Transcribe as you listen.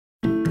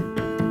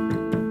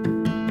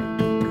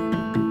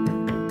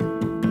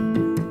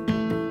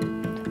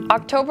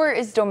October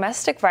is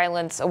Domestic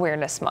Violence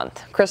Awareness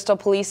Month. Crystal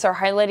Police are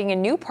highlighting a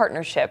new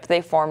partnership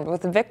they formed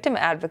with a victim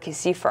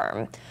advocacy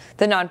firm.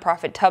 The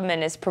nonprofit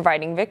Tubman is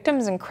providing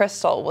victims in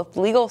Crystal with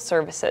legal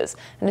services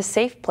and a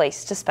safe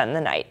place to spend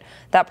the night.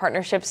 That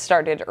partnership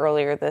started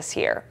earlier this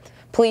year.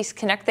 Police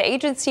connect the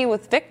agency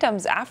with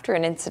victims after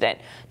an incident.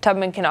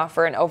 Tubman can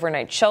offer an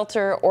overnight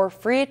shelter or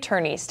free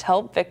attorneys to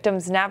help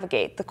victims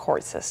navigate the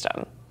court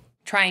system.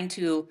 Trying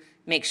to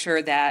make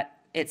sure that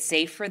it's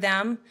safe for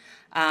them,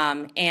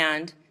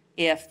 and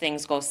if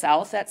things go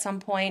south at some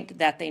point,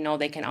 that they know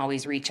they can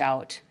always reach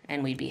out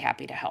and we'd be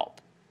happy to help.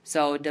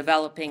 So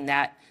developing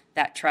that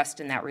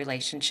trust and that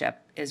relationship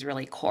is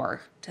really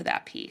core to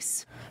that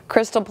piece.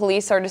 Crystal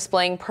Police are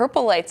displaying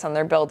purple lights on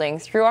their building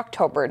through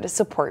October to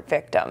support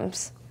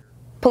victims.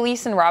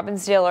 Police in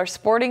Robbinsdale are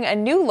sporting a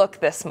new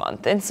look this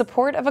month in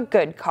support of a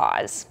good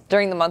cause.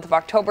 During the month of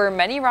October,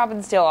 many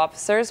Robbinsdale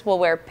officers will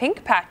wear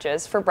pink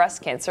patches for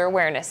Breast Cancer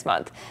Awareness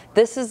Month.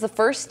 This is the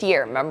first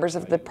year members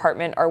of the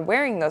department are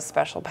wearing those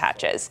special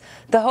patches.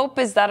 The hope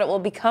is that it will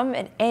become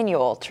an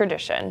annual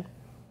tradition.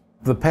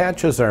 The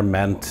patches are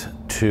meant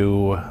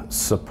to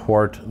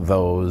support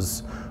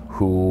those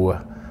who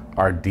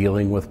are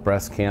dealing with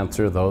breast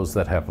cancer, those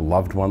that have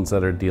loved ones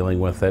that are dealing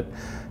with it,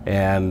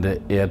 and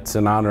it's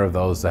in honor of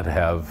those that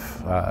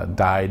have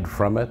died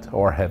from it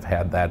or have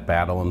had that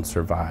battle and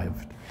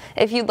survived.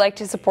 If you'd like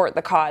to support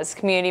the cause,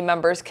 community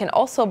members can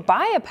also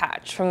buy a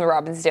patch from the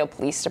Robbinsdale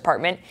Police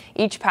Department.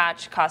 Each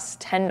patch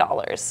costs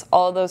 $10.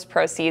 All of those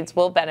proceeds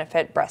will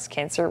benefit breast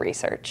cancer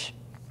research.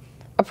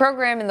 A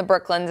program in the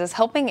Brooklands is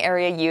helping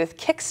area youth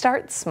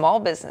kickstart small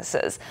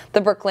businesses.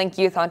 The BrookLynk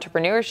Youth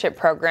Entrepreneurship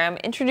Program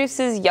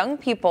introduces young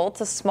people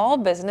to small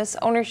business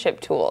ownership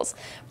tools.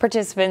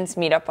 Participants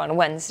meet up on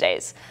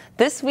Wednesdays.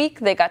 This week,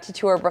 they got to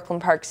tour Brooklyn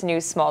Park's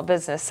new Small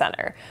Business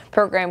Center.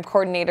 Program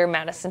coordinator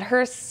Madison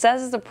Hurst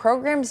says the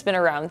program's been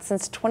around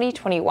since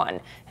 2021,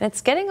 and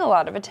it's getting a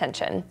lot of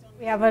attention.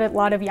 We have a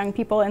lot of young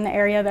people in the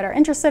area that are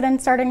interested in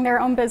starting their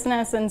own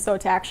business, and so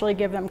to actually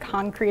give them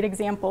concrete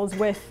examples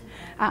with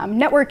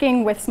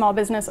networking with small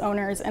business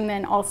owners, and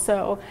then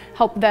also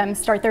help them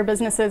start their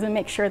businesses and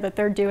make sure that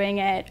they're doing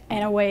it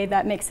in a way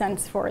that makes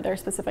sense for their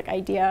specific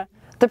idea.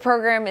 The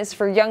program is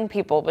for young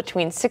people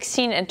between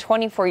 16 and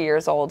 24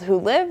 years old who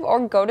live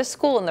or go to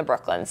school in the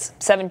Brooklands.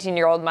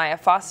 17-year-old Maya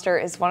Foster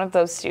is one of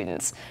those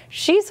students.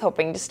 She's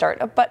hoping to start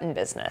a button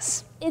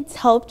business. It's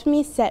helped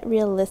me set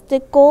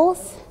realistic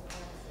goals.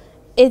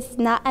 It's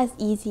not as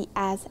easy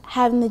as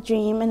having the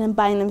dream and then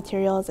buying the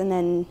materials and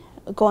then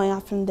going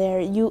off from there.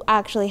 You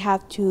actually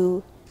have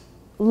to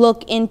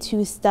look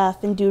into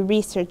stuff and do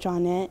research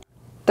on it.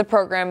 The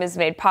program is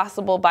made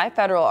possible by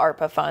federal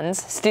ARPA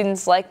funds.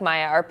 Students like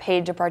Maya are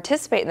paid to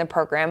participate in the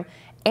program,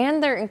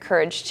 and they're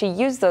encouraged to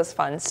use those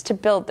funds to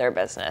build their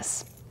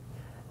business.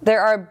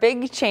 There are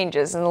big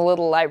changes in the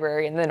little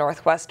library in the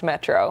Northwest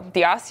Metro.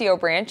 The Osseo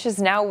branch is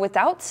now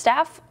without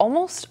staff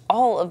almost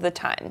all of the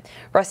time.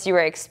 Rusty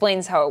Ray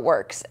explains how it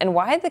works and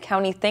why the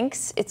county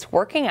thinks it's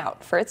working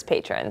out for its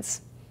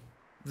patrons.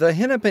 The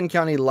Hennepin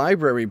County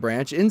Library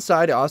branch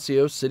inside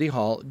Osseo City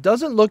Hall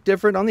doesn't look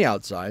different on the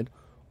outside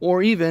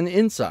or even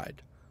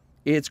inside.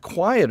 It's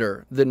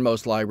quieter than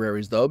most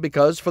libraries, though,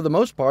 because for the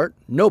most part,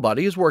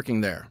 nobody is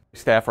working there.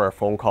 Staff are a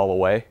phone call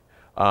away.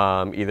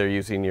 Either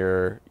using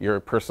your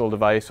personal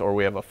device, or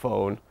we have a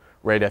phone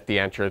right at the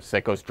entrance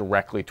that goes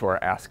directly to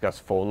our Ask Us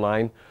phone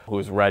line,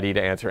 who's ready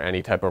to answer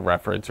any type of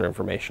reference or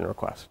information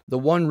request. The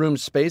one-room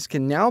space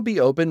can now be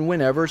open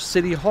whenever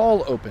City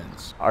Hall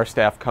opens. Our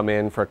staff come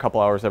in for a couple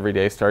hours every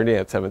day starting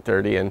at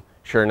 7:30, and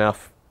sure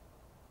enough,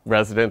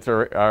 residents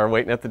are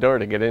waiting at the door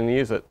to get in and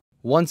use it.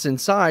 Once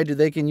inside,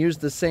 they can use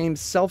the same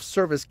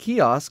self-service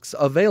kiosks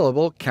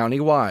available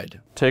countywide.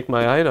 Take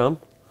my item,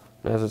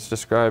 as it's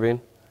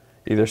describing,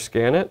 either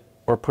scan it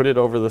or put it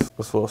over this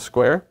little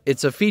square.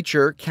 It's a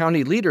feature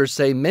county leaders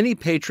say many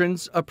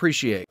patrons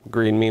appreciate.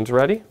 Green means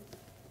ready.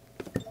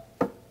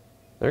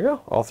 There you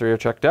go. All three are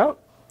checked out.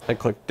 I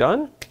click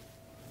done.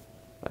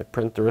 I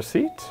print the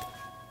receipt.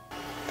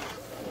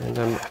 And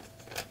I'm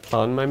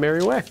on my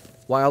merry way.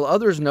 While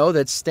others know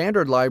that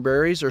standard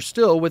libraries are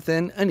still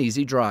within an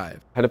easy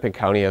drive. Hennepin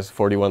County has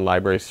 41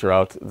 libraries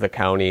throughout the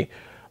county.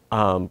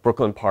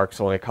 Brooklyn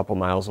Park's only a couple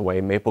miles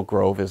away. Maple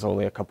Grove is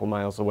only a couple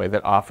miles away.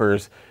 That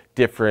offers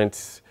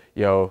different,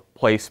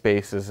 play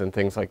spaces and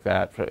things like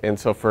that. And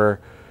so for,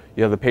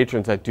 the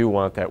patrons that do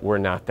want that, we're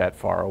not that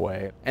far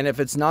away. And if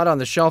it's not on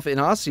the shelf in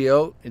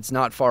Osseo, it's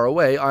not far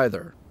away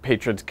either.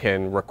 Patrons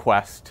can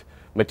request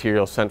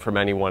materials sent from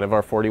any one of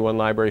our 41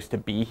 libraries to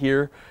be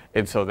here.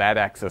 And so that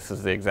access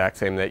is the exact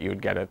same that you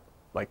would get at,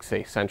 like,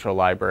 say, Central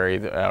Library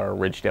or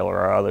Ridgedale or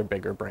our other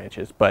bigger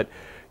branches. But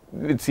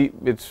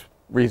it's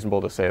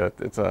reasonable to say that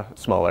it's a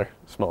smaller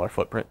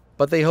footprint.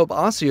 But they hope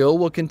Osseo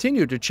will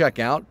continue to check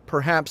out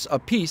perhaps a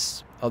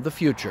piece of the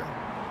future.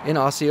 In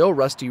Osseo,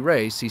 Rusty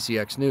Ray,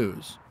 CCX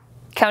News.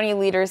 County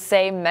leaders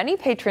say many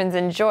patrons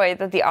enjoy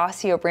that the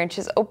Osseo branch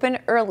is open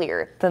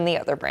earlier than the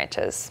other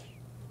branches.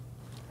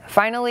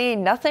 Finally,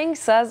 nothing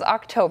says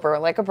October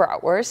like a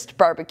bratwurst,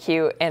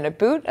 barbecue, and a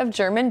boot of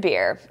German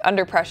beer.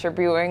 Under Pressure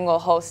Brewing will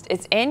host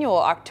its annual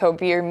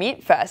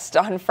OktoBeerMeatFeast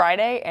on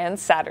Friday and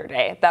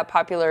Saturday. That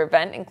popular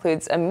event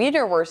includes a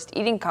meterwurst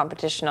eating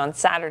competition on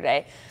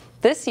Saturday.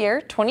 This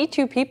year,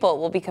 22 people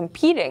will be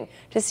competing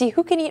to see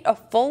who can eat a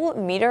full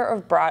meter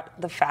of brat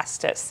the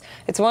fastest.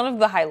 It's one of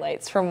the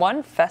highlights from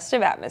one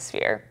festive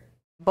atmosphere.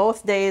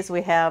 Both days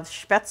we have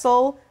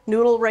Spätzle,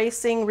 noodle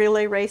racing,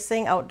 relay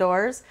racing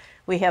outdoors.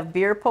 We have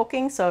beer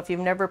poking, so if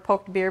you've never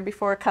poked beer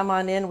before, come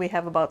on in. We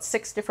have about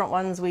 6 different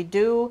ones we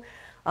do.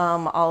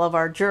 All of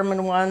our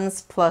German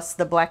ones, plus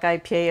the black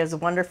IPA is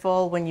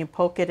wonderful. When you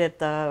poke it,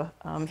 the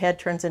head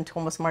turns into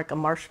almost like a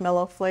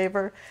marshmallow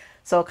flavor.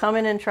 So come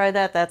in and try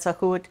that. That's a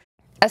hoot.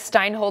 A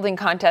stein holding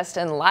contest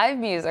and live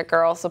music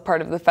are also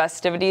part of the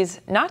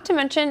festivities, not to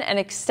mention an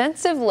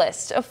extensive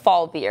list of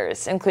fall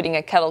beers, including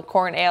a kettle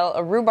corn ale,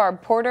 a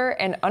rhubarb porter,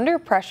 and Under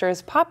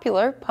Pressure's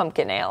popular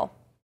pumpkin ale.